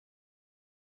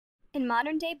In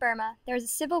modern-day Burma, there is a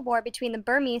civil war between the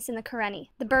Burmese and the Karenni.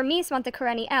 The Burmese want the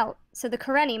Karenni out, so the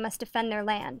Karenni must defend their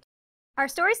land. Our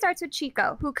story starts with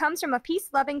Chico, who comes from a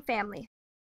peace-loving family.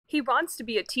 He wants to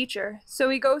be a teacher, so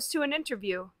he goes to an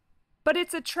interview. But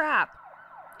it's a trap.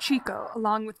 Chico,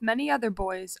 along with many other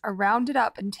boys, are rounded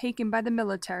up and taken by the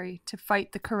military to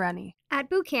fight the Karenni. At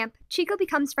boot camp, Chico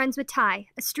becomes friends with Tai,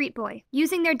 a street boy.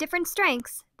 Using their different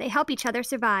strengths, they help each other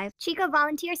survive. Chico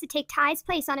volunteers to take Tai's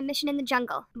place on a mission in the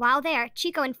jungle. While there,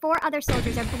 Chico and 4 other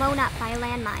soldiers are blown up by a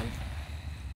landmine.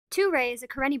 Ture is a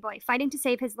Karenni boy fighting to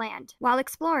save his land. While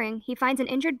exploring, he finds an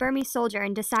injured Burmese soldier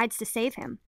and decides to save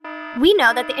him. We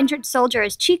know that the injured soldier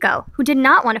is Chico, who did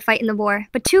not want to fight in the war,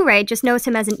 but Ture just knows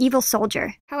him as an evil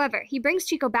soldier. However, he brings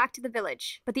Chico back to the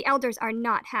village, but the elders are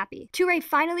not happy. Ture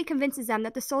finally convinces them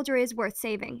that the soldier is worth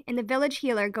saving, and the village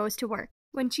healer goes to work.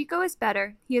 When Chico is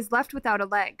better, he is left without a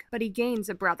leg, but he gains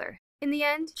a brother. In the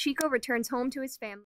end, Chico returns home to his family.